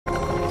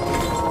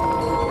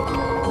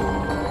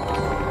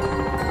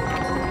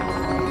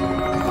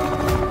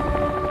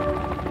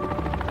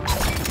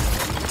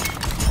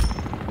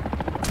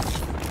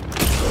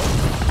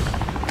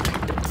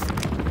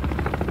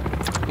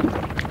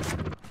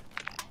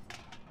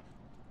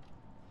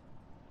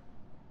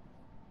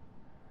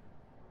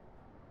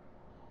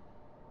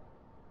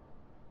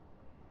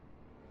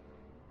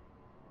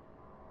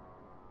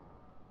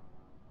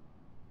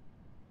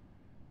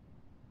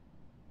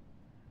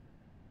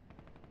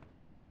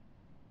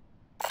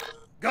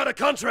Got a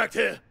contract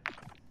here!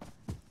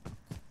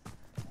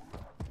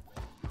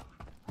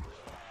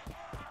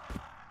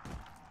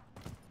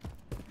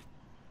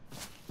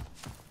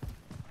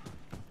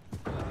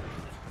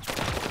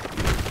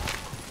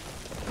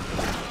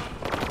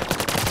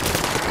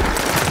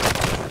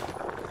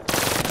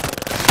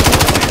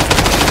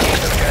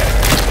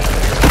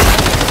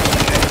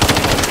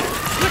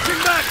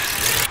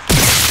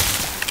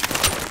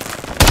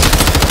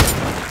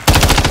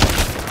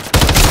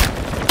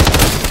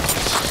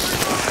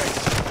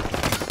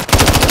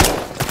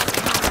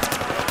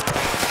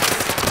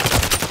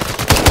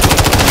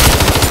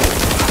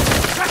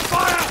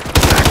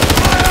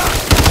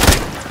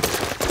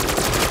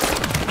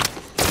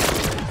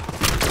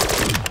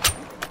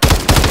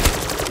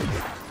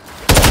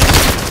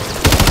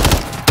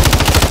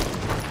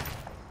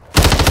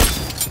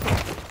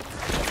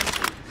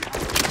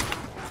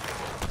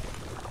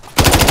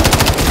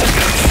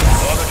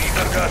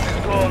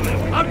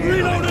 I'm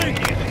reloading!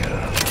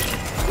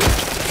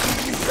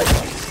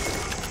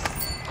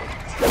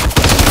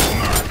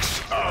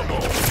 Max ammo.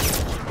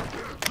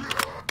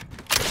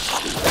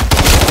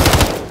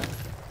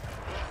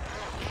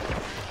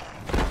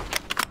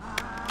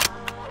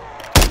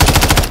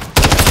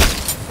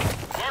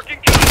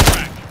 Marking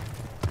contract.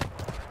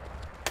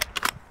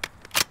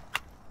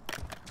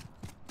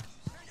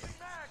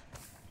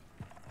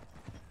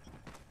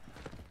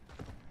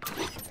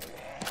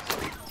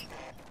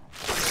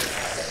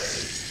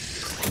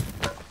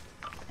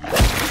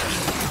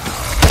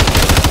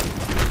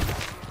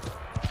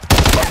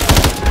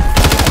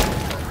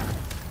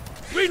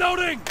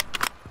 Reloading!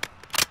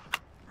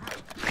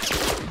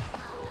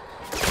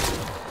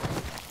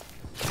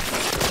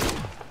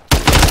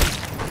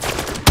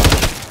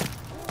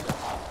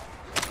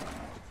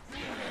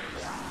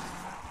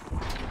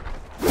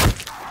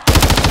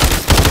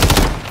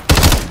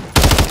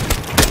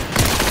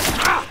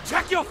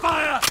 Check your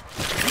fire!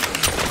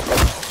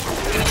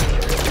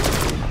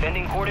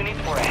 Sending coordinates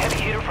for a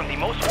heavy hitter from the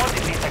most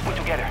wanted list I put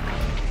together.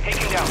 Take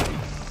him down.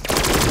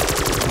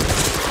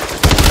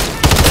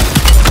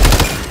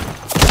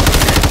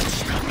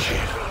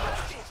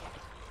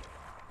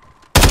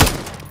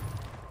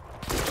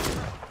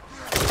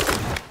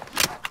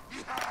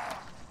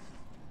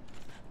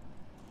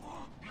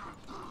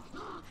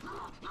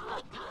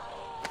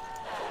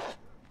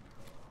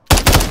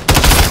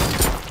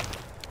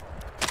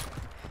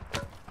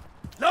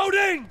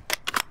 Loading!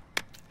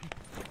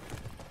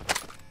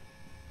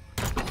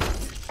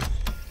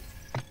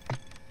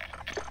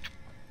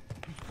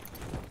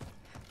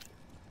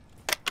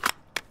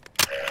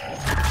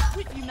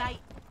 With you, mate.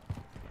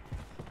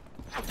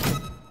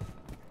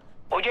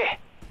 Oye,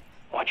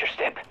 watch your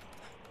step.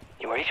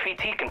 Your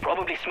HVT can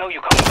probably smell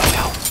you coming by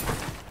now.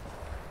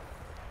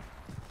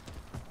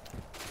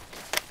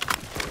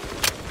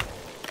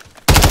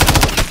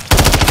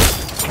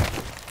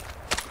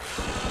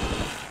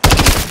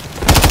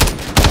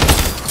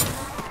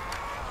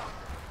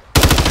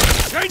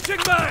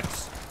 Changing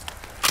max!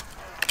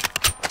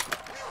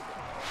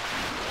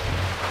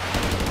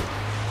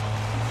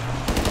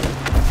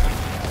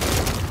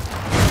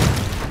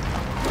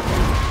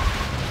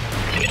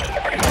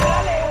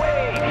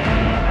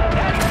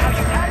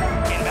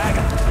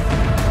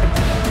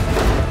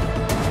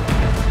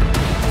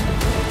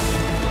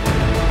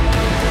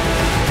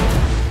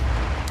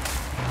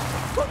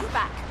 Put you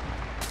back.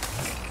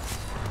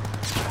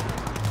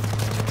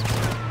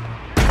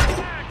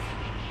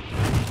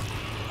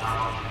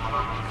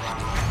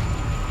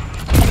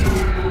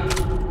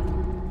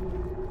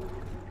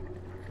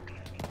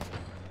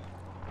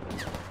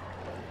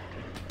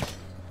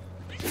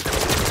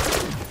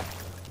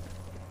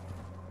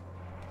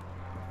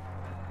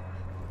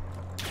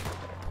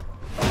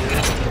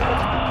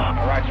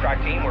 Alright,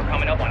 strike team, we're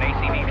coming up on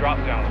ACV drop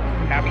zone.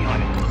 Happy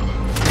hunting.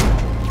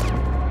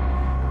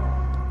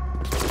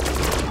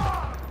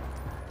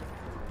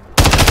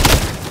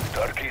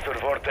 Dark ether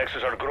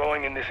vortexes are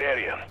growing in this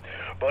area.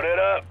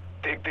 Barrera,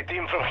 take the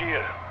team from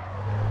here.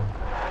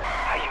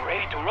 Are you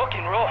ready to rock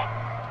and roll?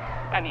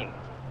 I mean,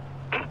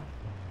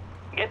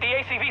 get the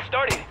ACV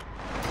started.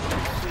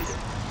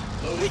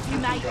 With you,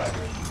 mate.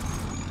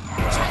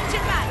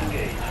 Changing mags.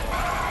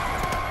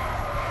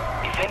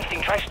 If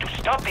anything tries to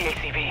stop the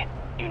ACV,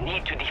 you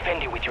need to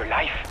defend it with your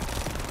life.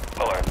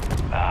 Or,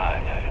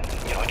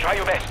 try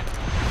your best.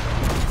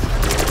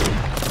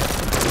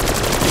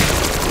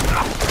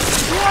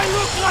 Do I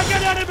look like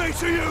an enemy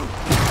to you?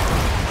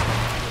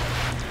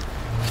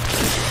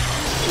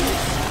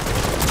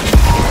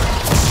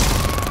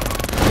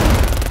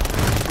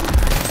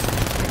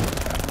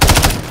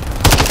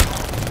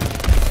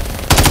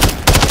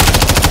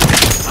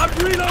 I'm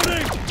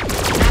reloading!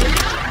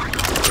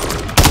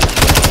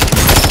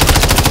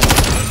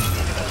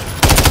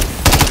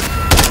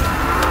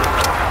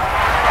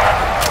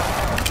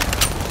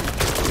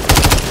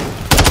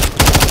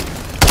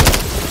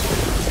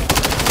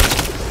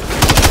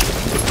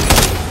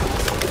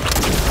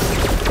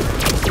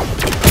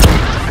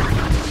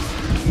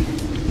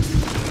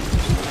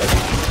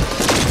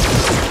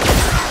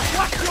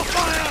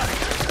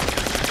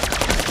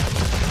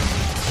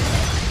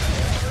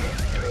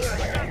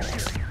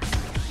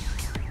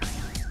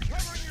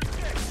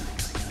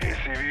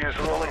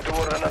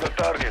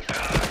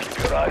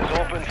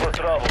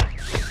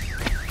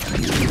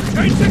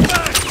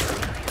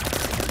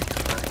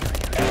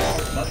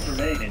 must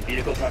remain in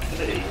vehicle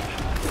proximity.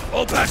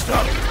 All patched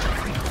up.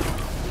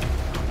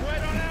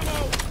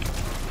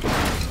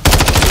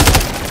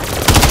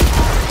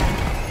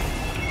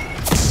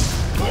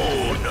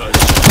 Oh,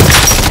 nice.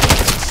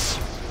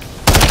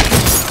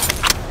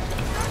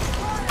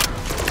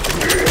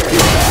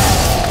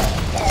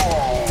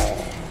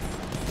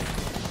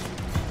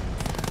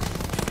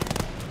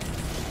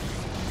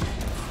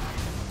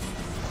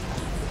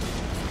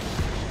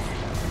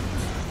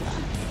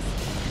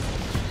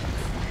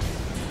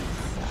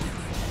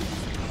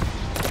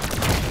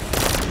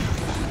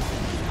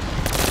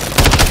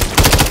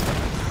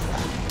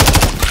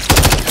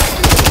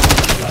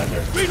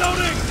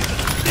 Reloading!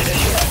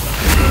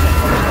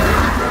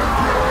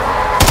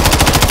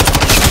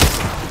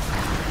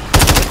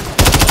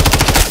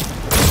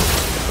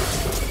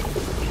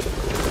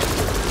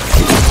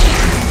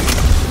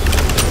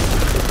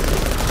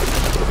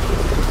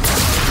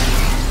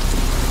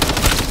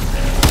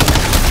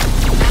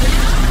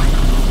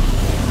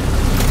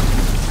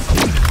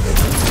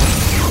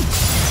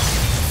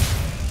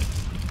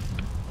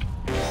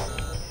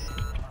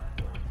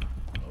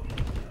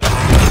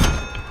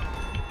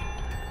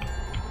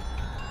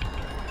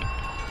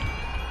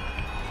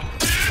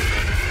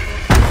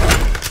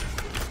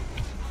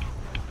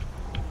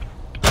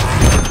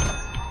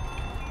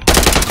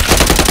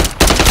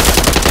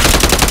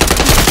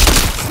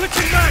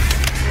 Switching back!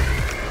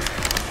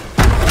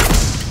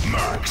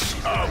 Max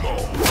ammo!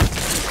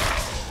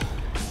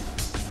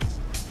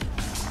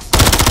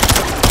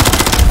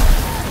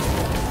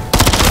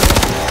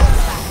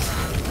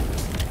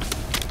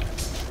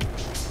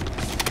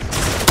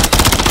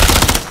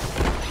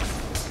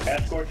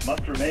 Escorts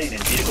must remain in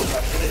vehicle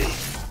proximity.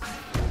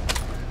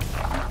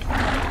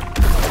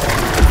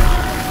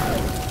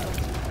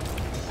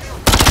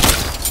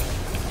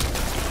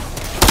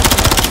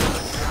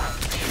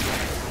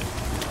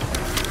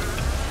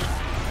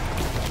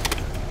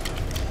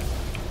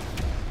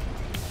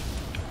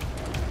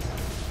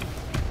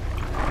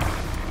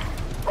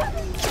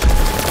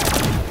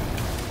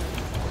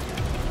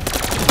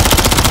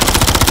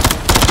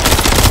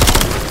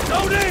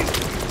 Loading!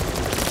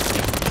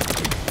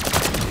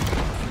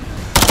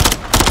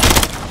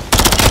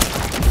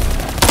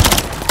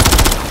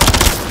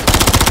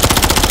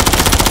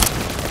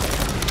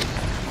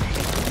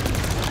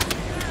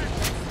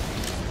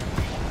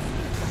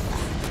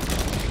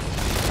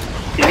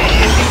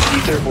 Initiating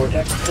ether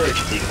vortex purge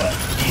sequence.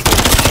 Ether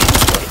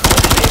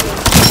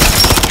enabled.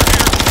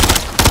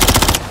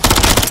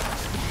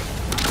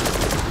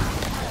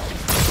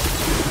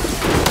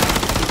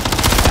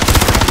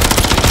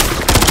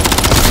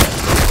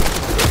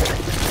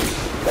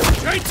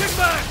 Changing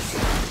max!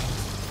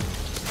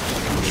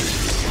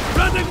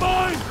 Branding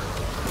mine!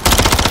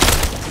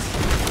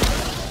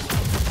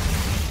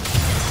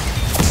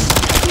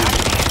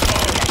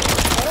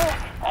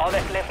 All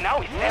that's left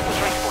now is sample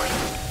transport.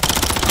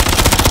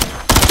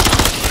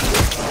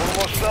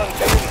 Almost done,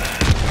 team.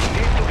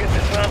 Need to get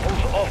the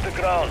samples off the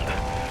ground.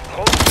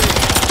 Hold still.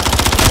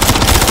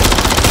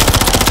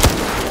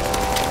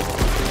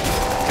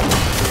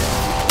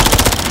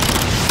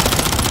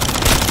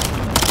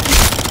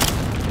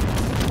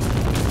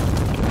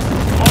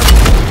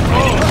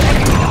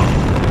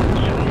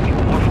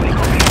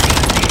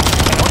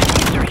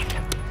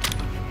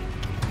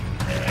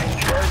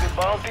 Enjoy the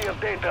bounty of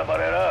data,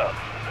 Barrera.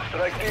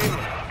 Strike team,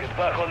 get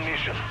back on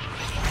mission.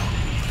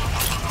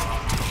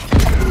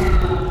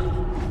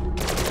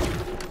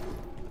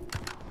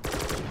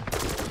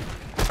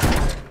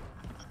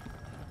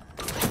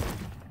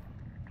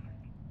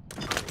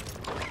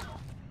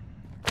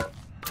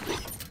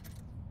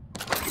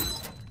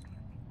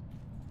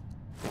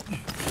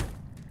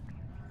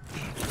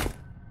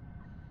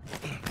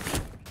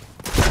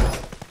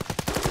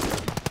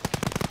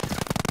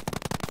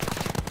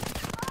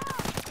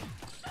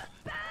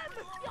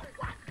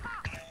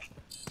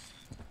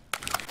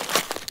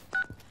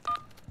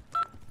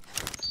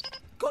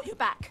 Got your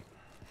back.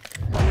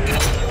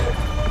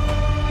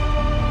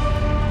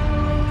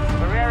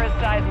 Barrera's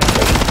seismic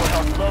will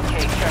help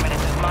locate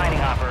Terminus's mining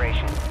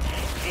operations.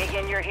 Dig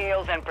in your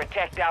heels and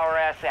protect our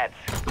assets.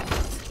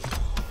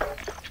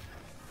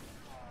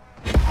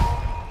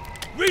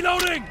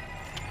 Reloading!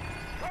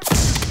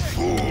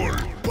 Full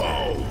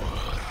power!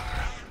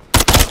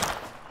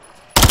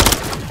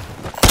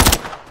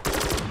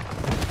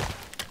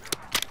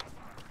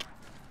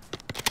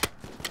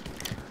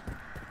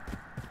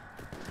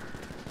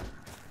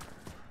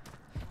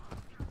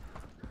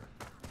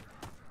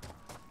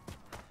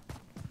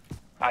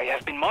 I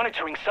have been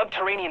monitoring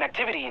subterranean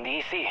activity in the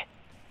EC.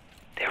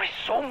 There is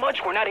so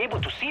much we're not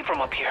able to see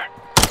from up here.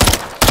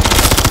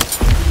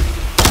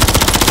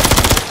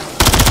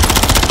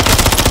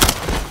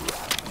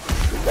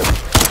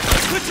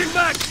 Switching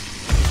back!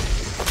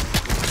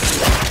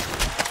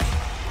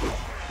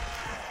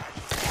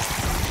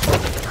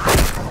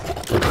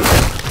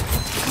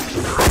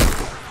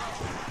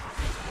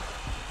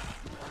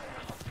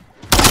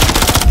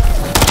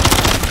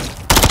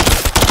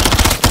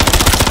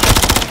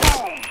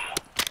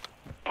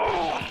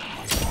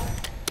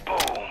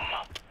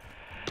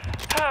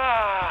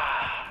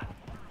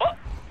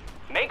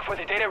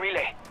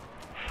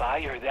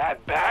 Fire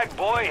that bad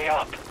boy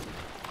up.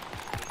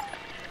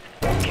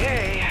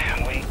 Okay,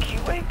 wakey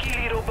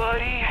wakey, little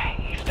buddy.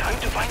 It's time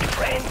to find a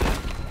friend.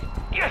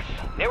 Yes,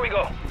 there we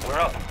go. We're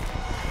up.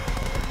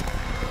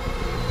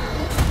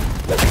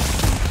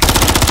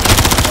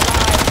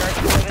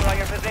 Alright, moving on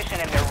your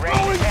position and they're ready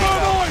Throwing to tango.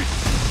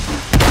 thermite!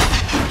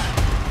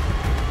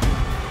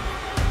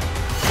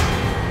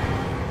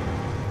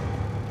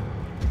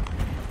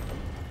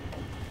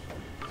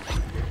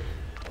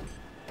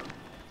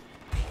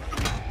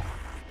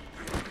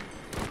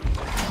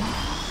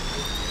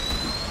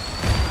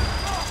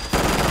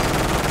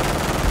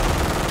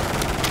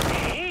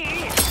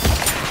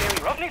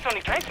 On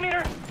the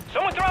transmitter?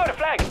 Someone throw out a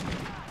flag!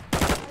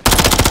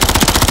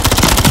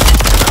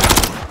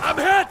 I'm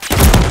hit!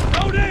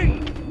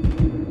 Loading!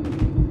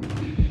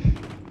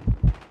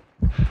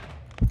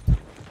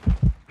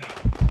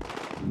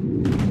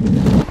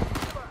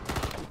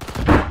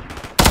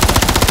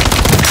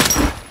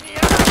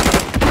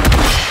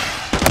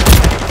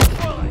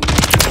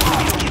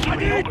 I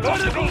need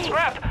Close to being medical!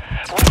 scrapped!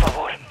 Por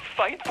favor,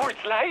 fight for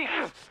its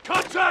life!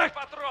 Contact!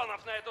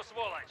 Патронов на эту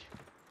сволочь!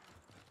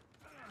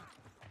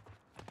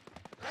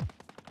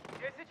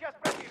 Я сейчас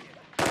противник!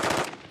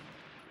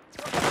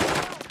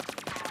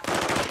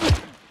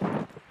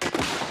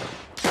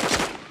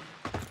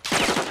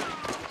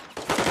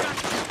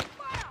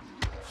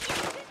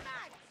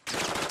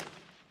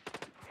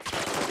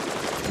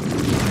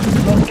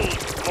 Look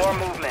east, more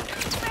movement.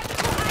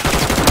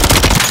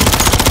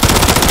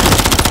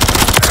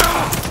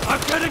 I'm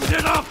getting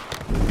lit up!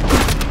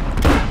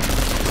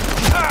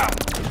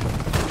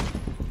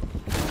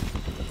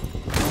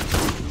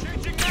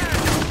 Changing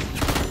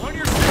mag! On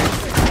your six!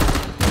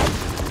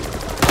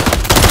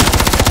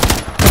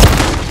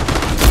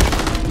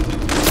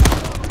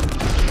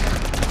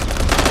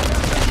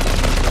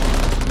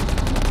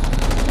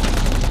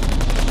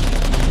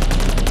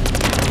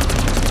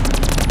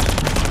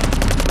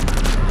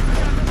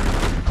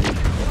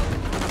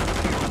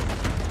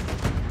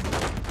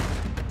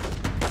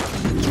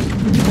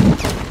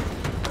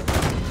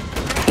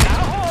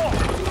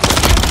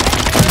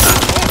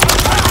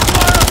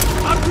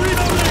 I'm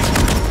reloading!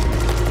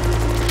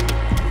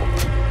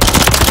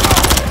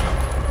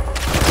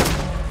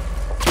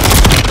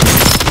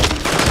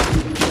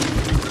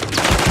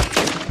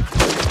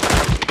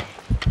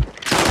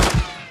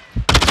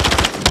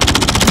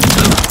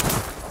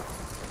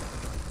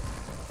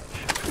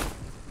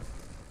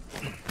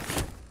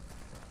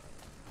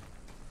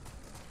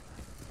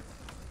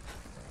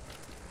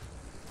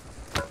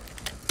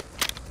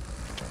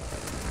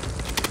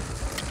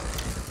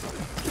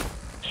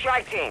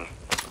 Strike team,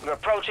 you're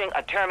approaching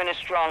a terminus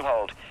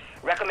stronghold.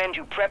 Recommend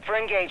you prep for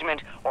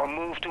engagement or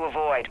move to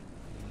avoid.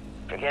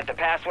 Forget the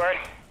password?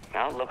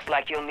 Well, looks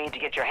like you'll need to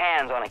get your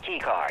hands on a key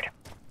card.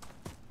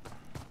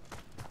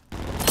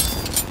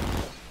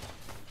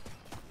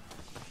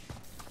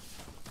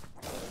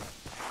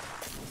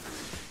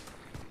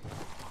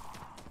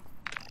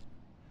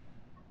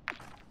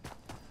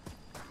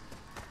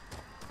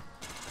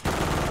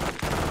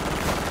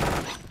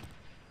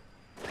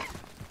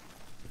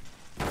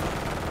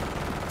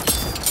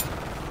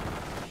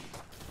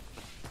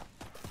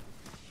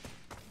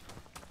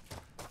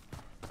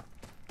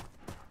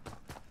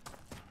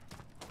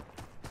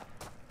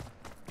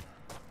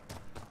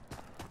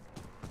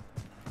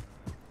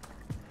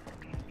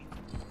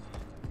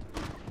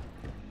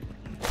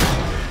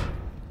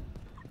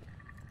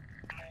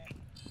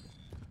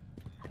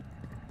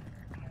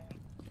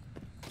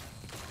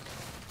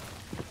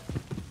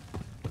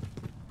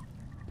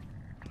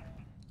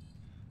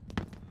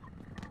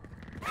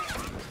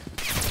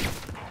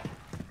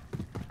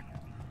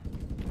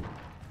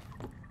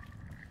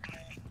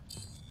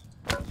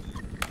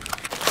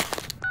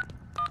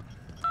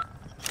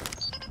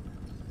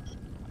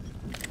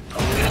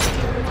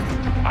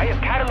 I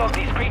have cataloged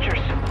these creatures,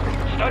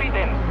 studied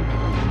them.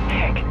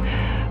 Heck,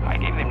 I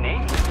gave them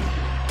names.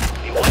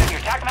 The one on your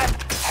attack map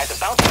has a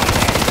bounty on its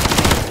head.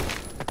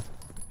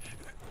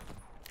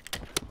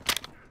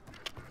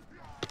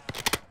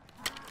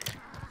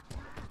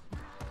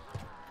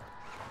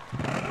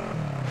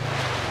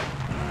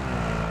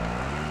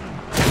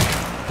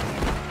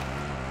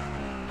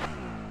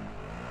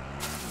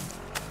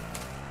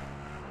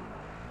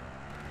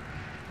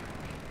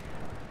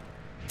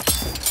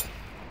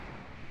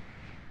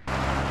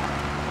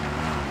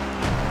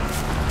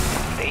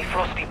 Stay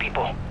frosty,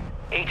 people.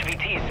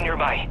 HVT is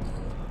nearby.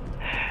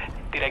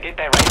 Did I get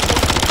that right?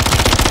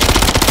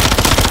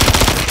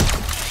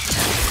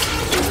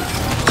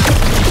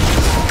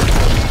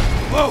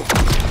 Whoa!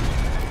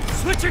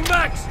 Switching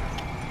backs!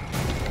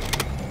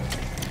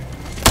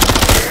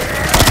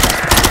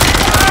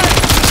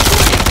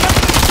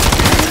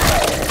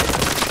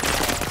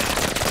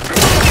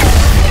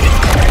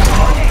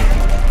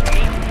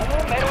 Need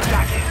full metal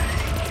jacket.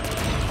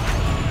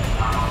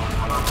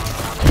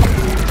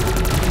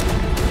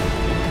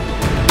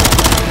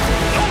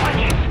 No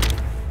punches.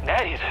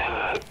 That is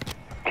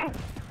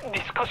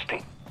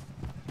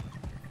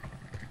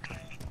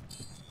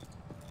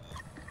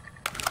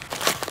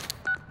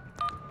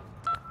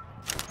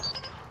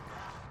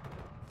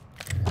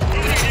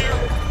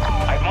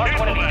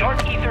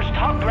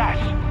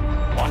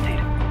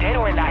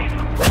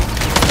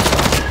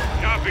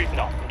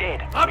No,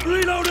 dead. I'm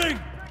reloading!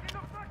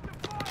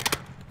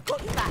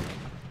 Got your back.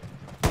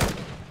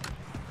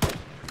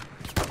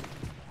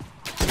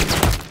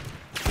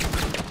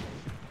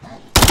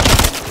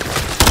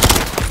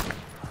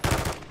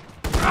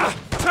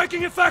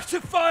 Taking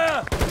effective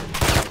fire!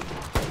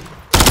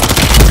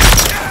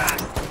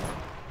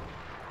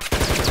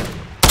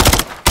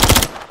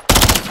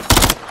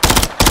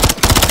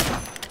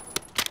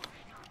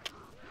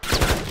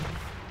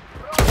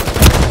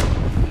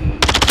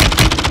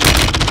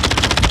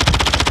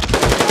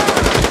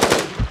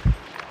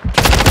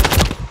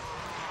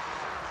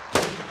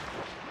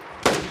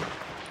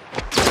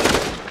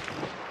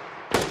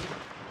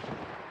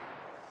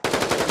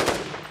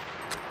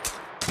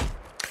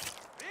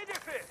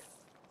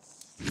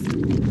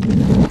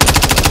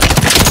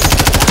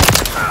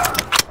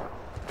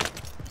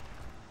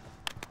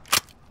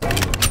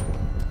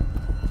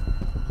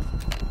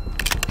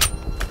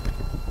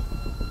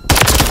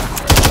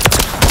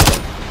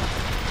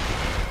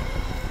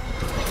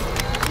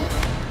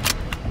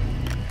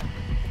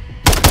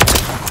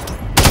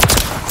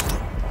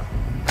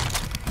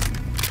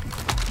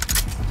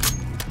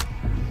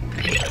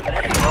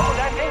 Oh,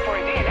 that's it for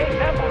a DNA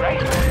sample,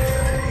 right?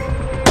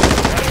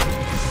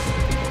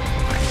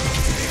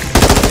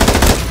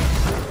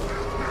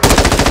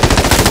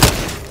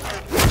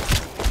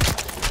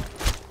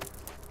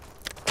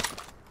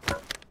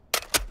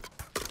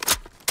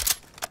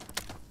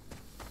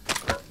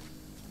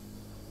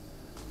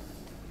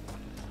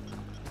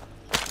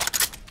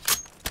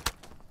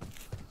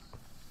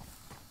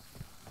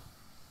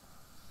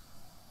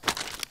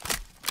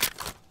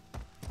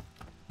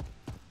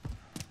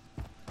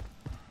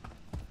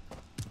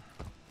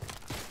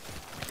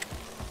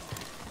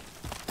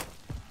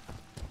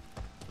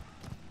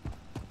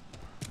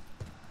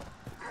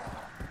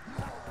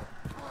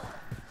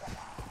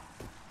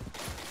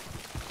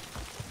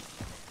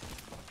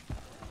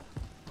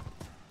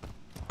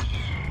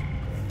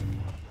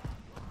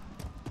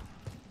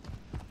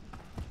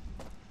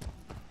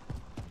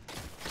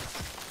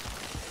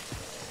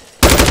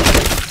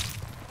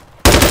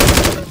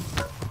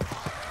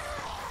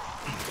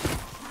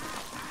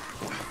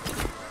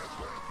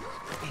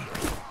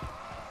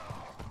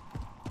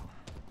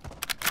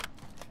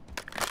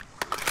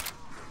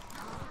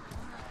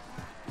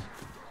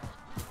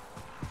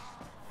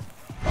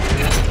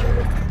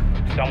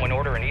 Someone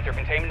order an ether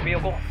containment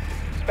vehicle?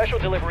 Special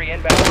delivery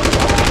inbound.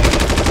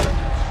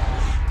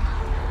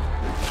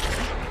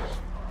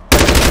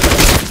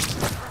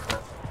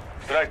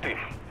 Strike team,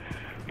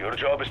 your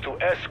job is to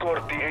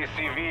escort the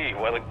ACV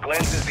while it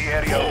cleanses the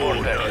area of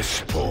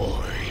vortex.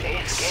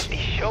 Let's get the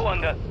show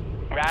on the...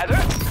 Rather,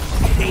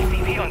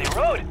 ACV on the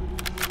road.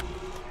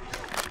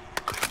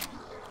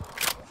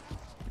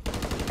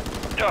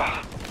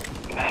 Ugh.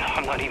 Man,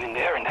 I'm not even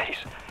there and that is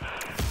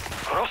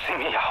grossing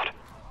me out.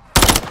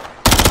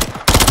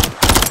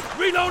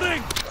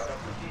 Reloading!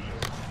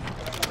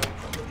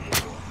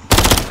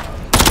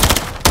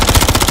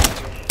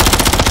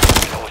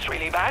 You know what's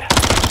really bad?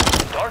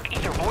 Dark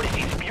ether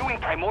vortices spewing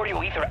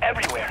primordial ether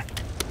everywhere.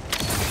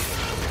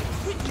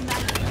 Quickly,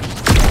 man.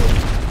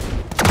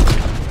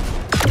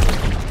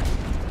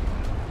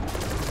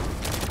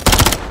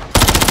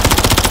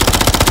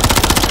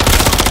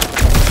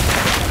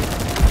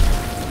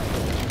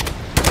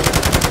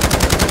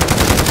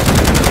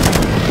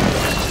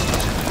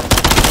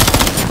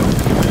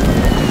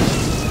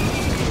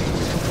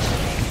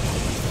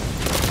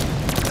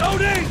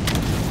 Loading!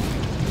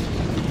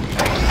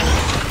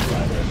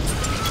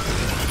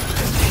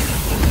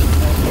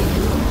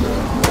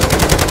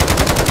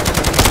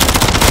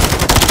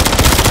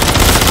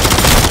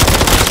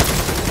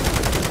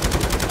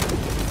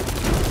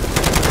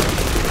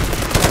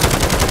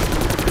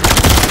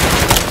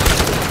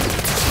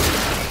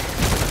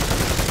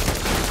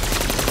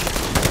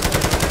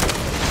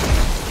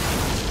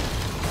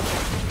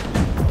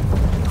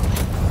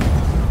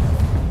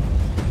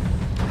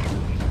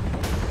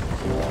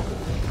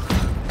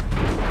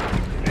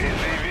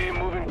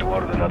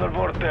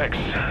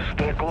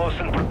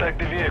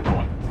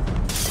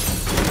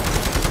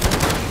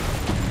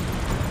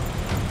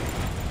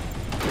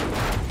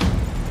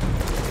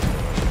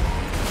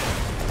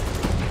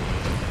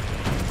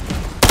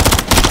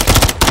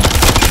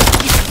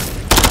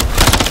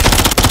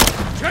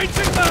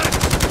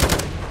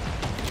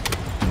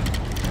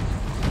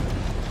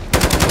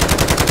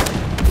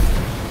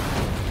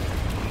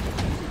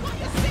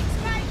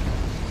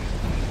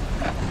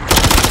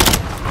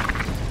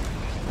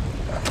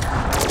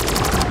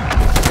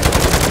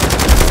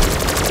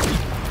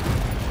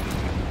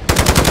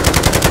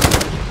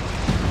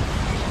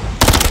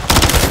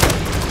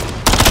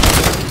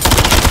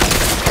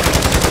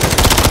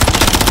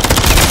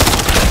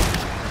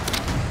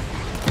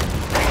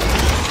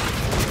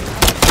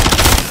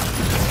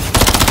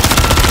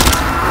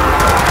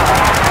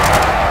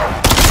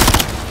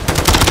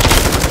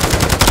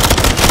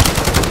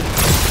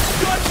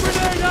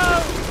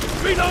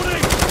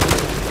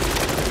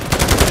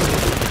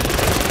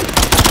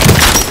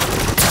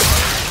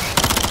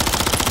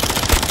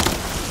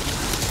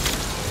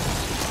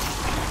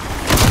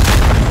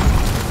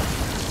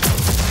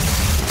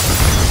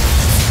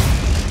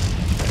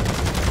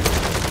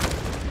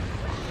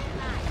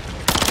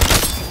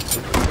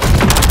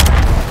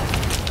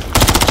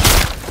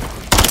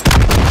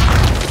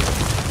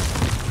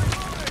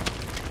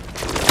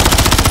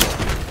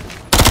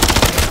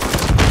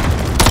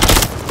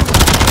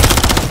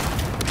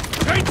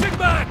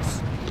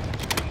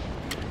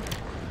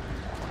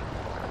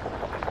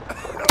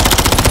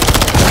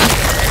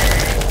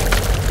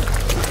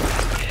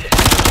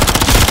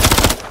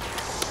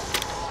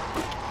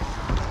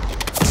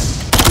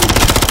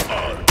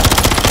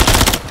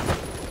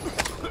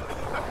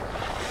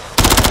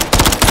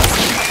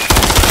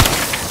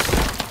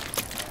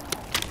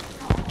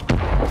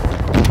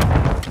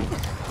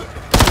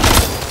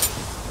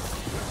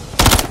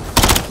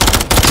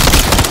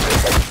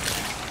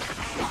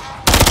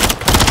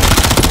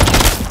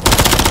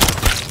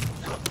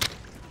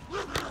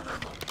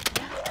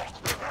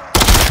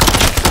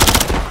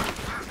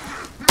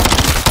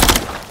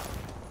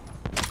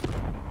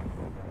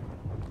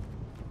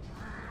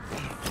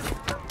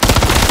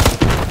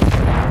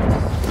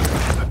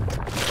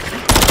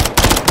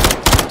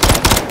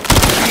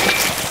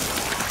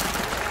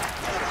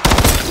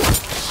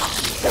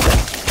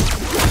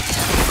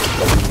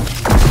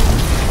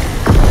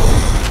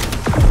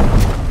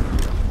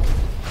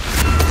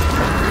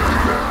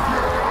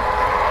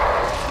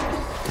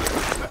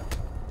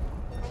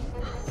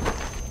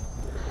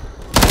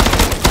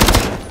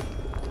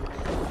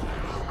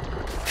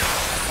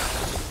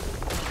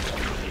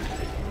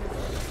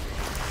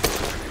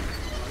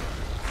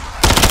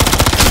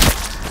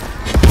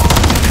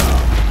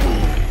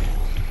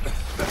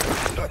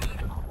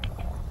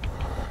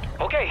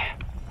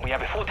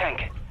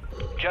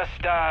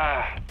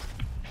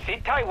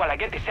 Sit tight while I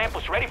get the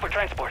samples ready for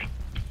transport.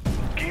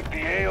 Keep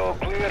the AO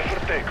clear for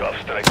takeoff,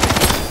 strike team.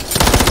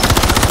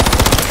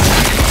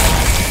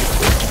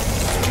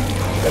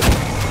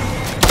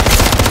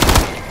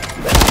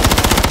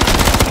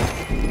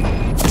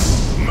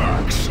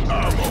 Max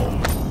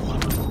ammo.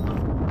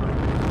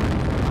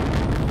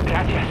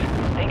 Gracias.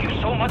 Thank you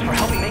so much for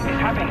helping make this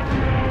happen.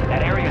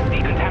 That area is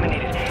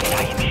decontaminated, and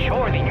I am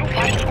sure the new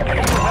fighters will be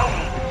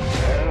overwhelming.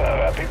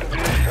 Happy to be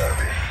of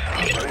service.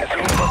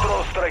 Resume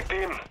patrol, strike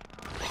team.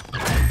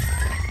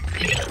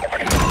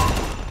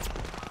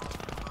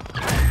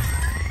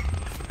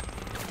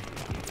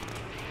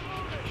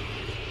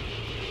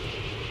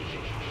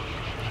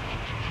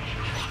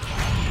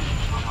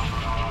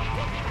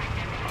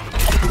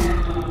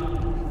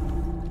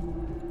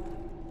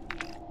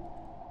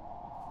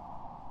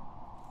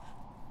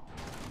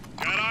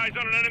 Got eyes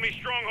on an enemy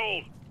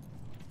stronghold.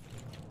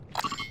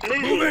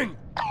 Moving!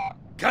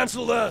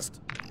 Cancel last.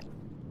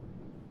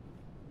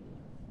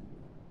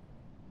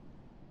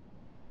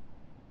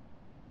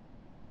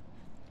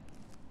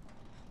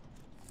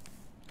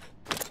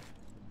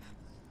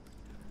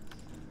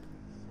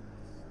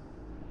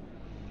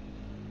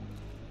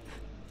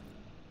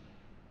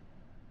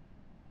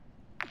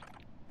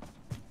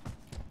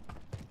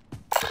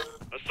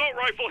 Assault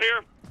rifle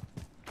here.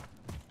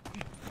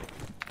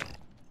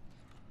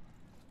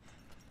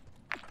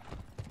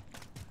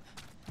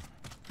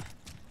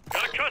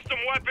 Got a custom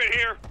weapon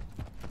here.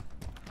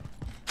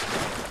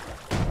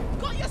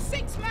 Got your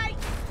six, mate!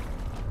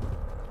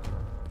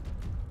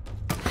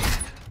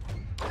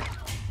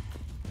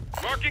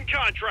 Marking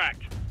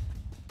contract.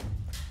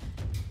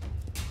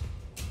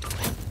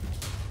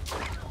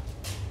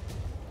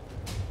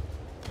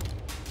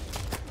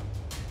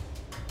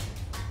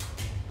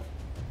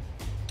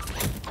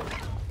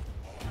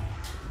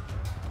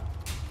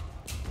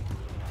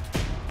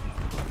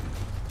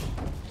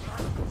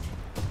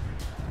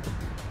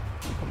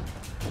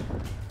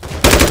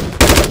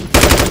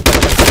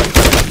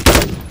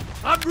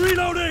 I'm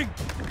reloading!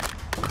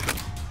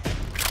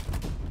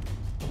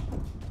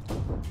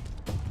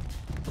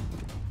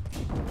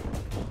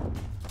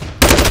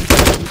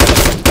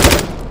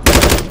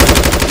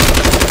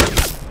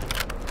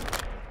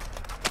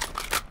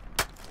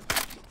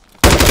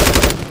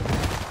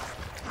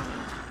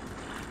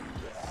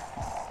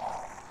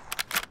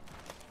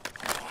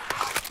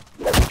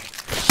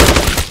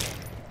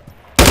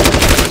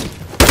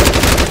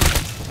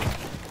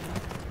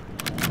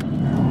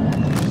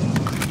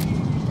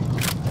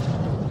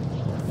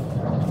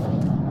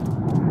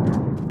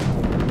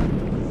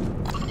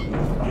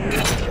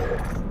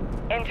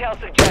 Intel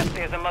suggests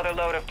there's a mother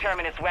load of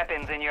Terminus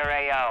weapons in your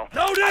AO.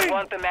 Loading! I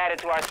want them added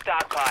to our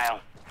stockpile.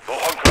 Go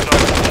hunker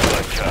down on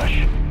that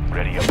cash.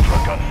 Ready up for a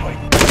gunfight.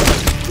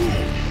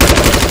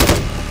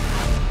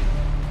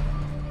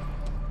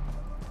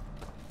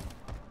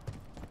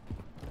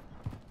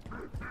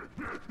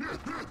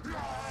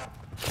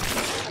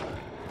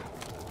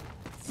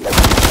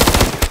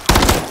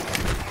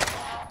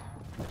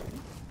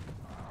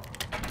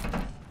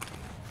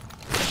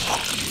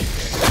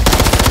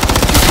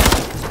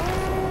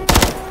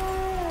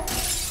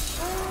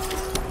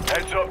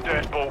 Heads up,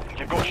 Deadbolt.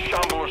 You've got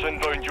shamblers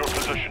inbound your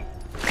position.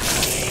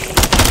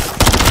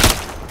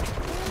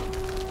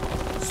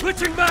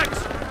 Switching backs!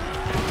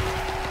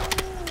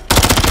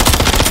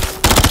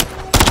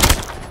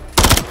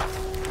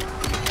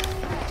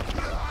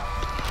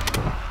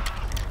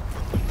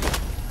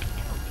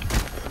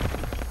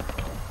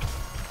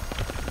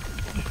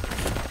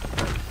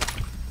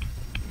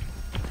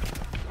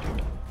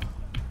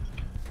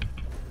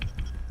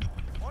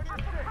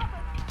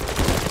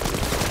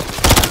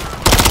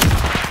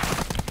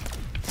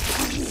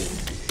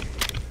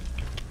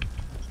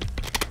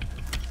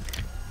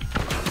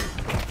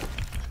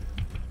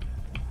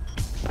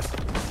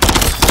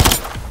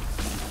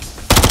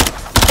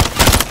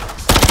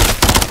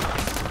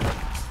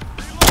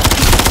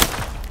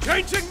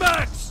 Changing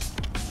max!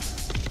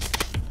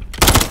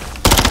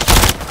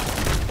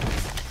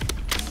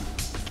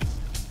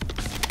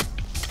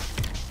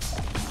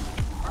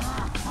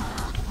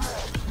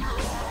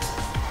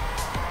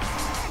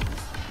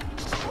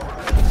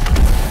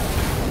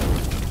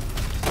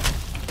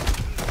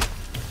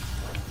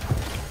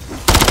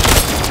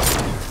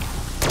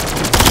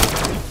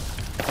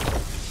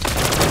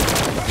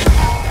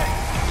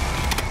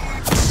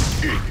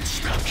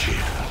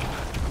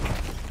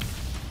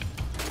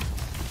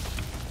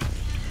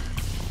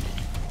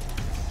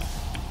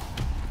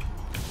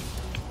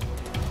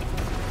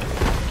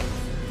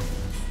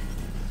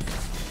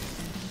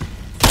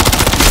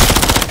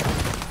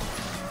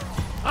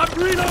 I'm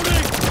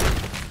reloading!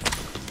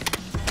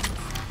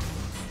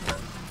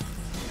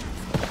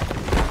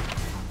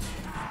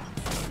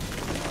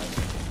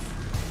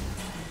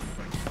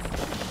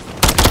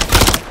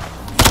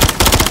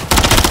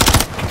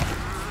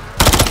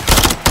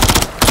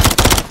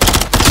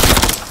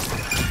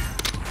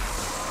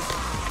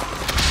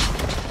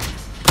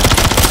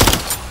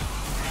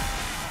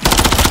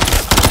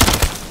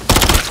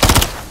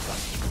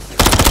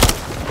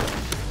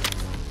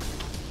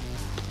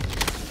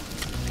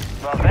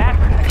 Well, that's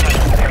gonna cut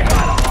into their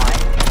bottom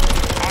line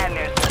and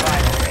their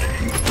survival rate.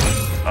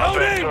 I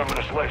bet Loading!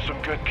 Terminus left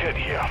some good kit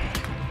here.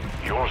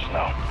 Yours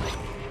now.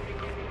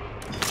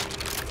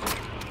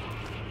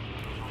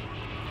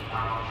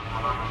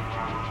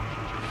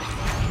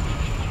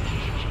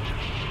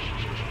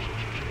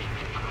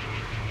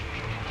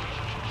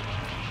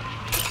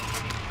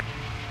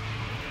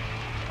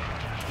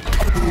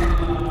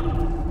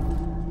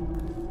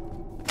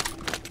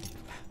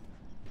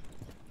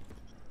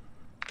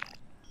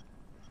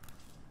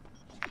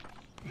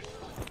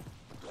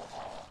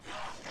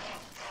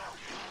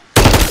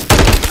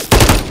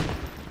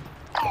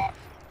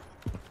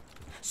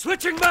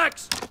 Switching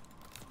max!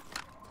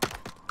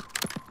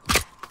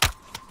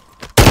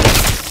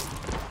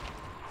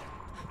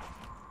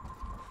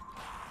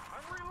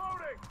 I'm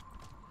reloading!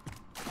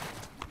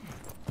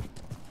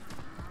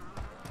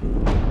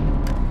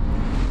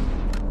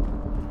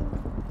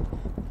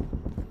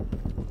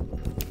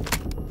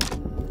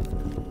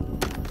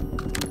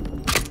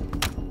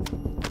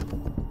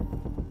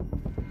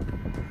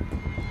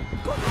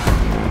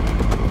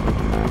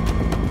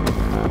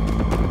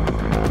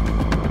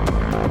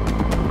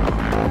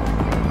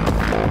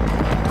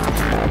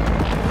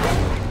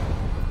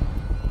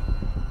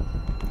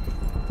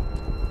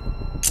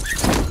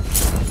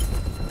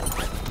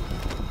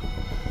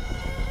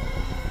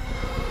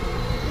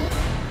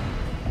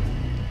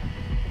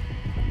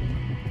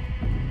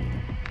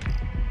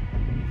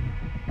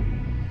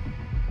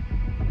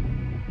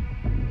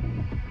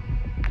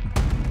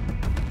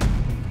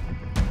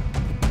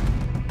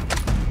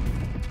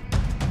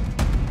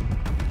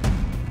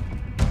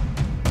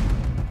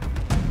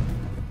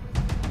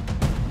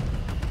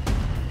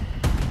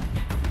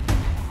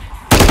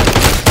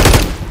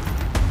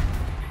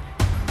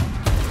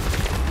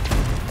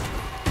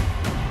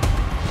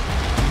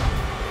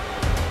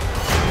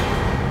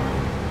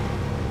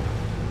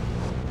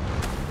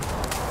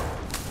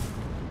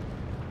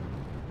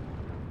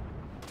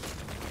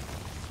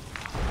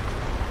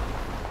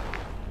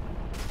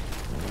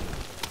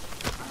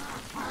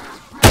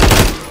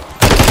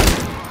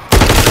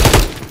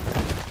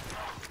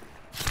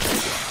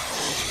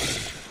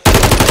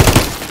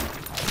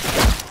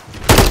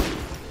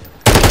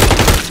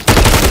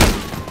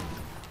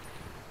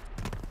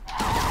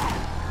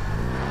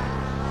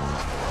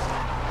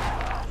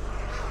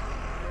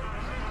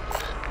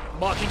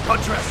 Marking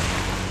contract.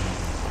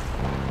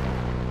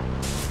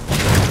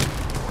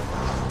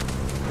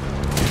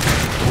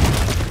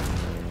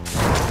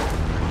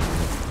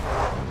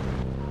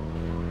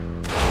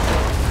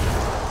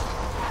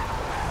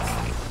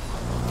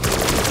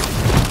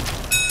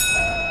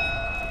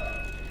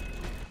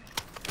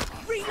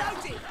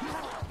 Reloading!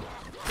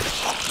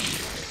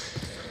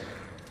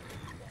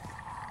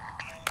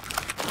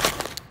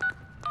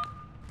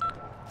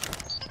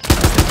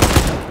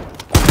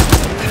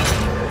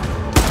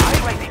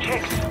 I write the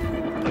checks,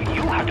 but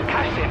you have to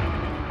cash them,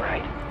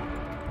 right?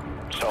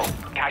 So,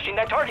 cashing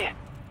that target.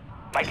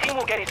 My team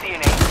will get his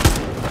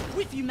DNA.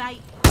 With you,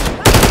 mate.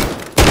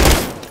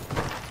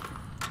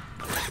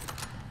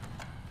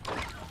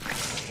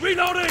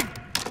 Reloading!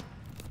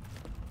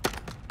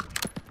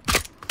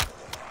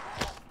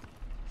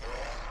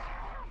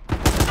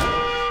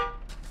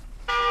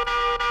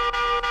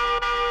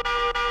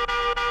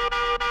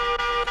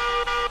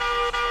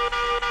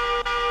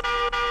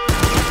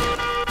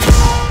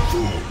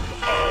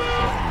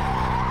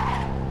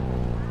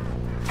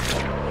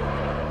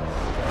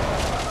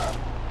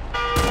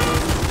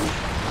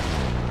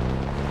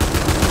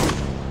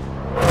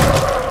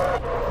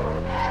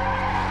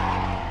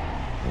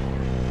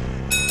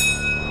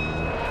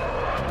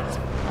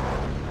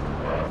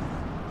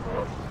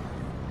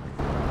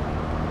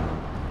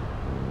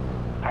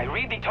 I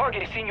read the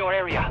target is in your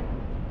area.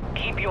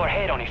 Keep your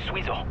head on his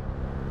swivel.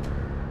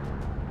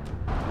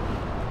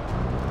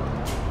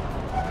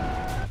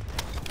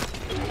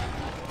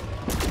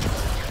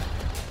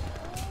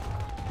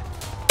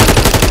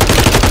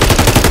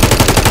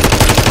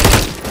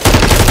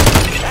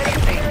 That is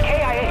a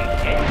KIA,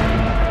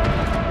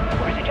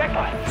 eh? Where's the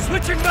jackpot?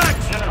 Switching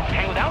max! No,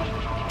 tangle down?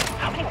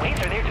 How many ways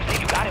are there to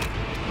say you got him?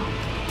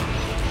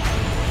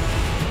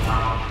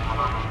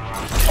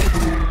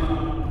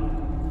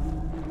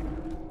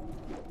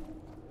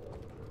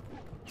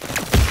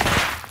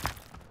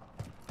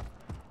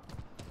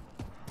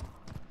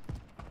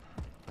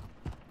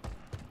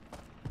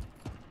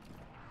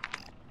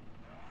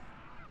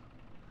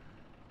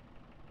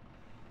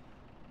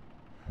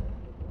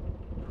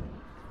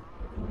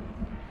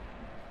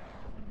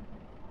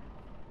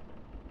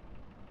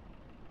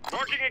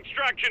 Marking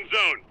extraction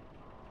zone.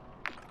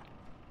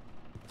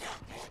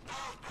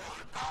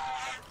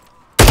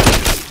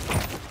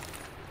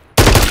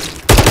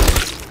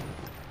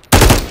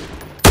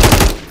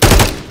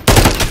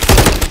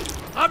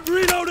 I'm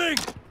reloading!